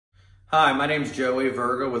Hi, my name's Joey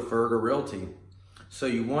Virga with Virga Realty. So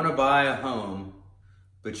you want to buy a home,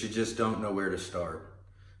 but you just don't know where to start.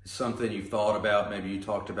 It's something you've thought about, maybe you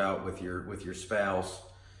talked about with your spouse,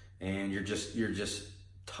 and you're just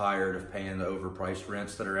tired of paying the overpriced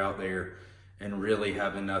rents that are out there and really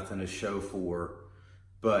having nothing to show for,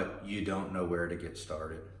 but you don't know where to get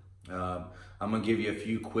started. I'm gonna give you a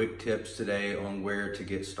few quick tips today on where to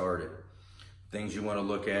get started. Things you want to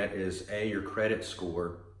look at is A, your credit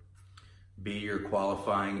score, B, your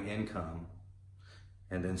qualifying income,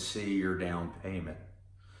 and then C, your down payment.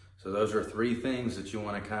 So those are three things that you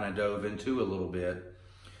want to kind of dove into a little bit.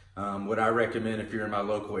 What I recommend if you're in my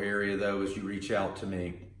local area though is you reach out to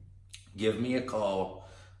me. Give me a call.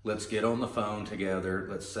 Let's get on the phone together.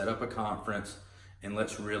 Let's set up a conference and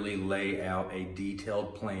let's really lay out a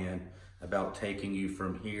detailed plan about taking you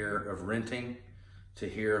from here of renting to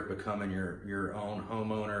here of becoming your own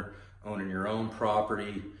homeowner, owning your own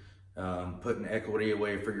property, putting equity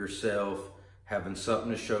away for yourself, having something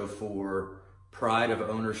to show for, pride of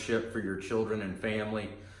ownership for your children and family.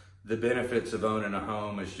 The benefits of owning a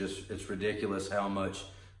home is it's ridiculous how much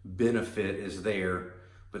benefit is there,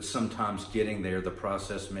 but sometimes getting there, the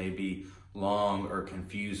process may be long or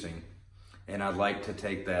confusing. And I'd like to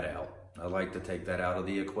take that out. I'd like to take that out of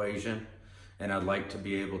the equation. And I'd like to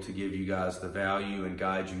be able to give you guys the value and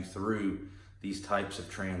guide you through these types of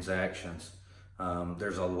transactions.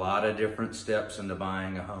 There's a lot of different steps into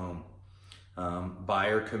buying a home.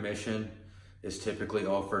 Buyer commission is typically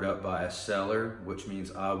offered up by a seller, which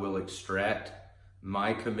means I will extract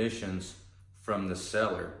my commissions from the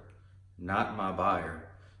seller, not my buyer.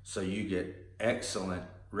 So you get excellent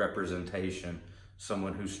representation,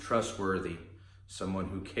 someone who's trustworthy, someone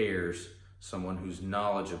who cares, someone who's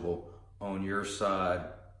knowledgeable on your side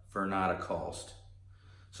for not a cost.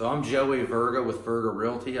 So I'm Joey Virga with Virga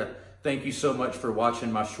Realty. Thank you so much for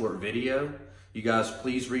watching my short video. You guys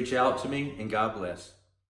please reach out to me and God bless.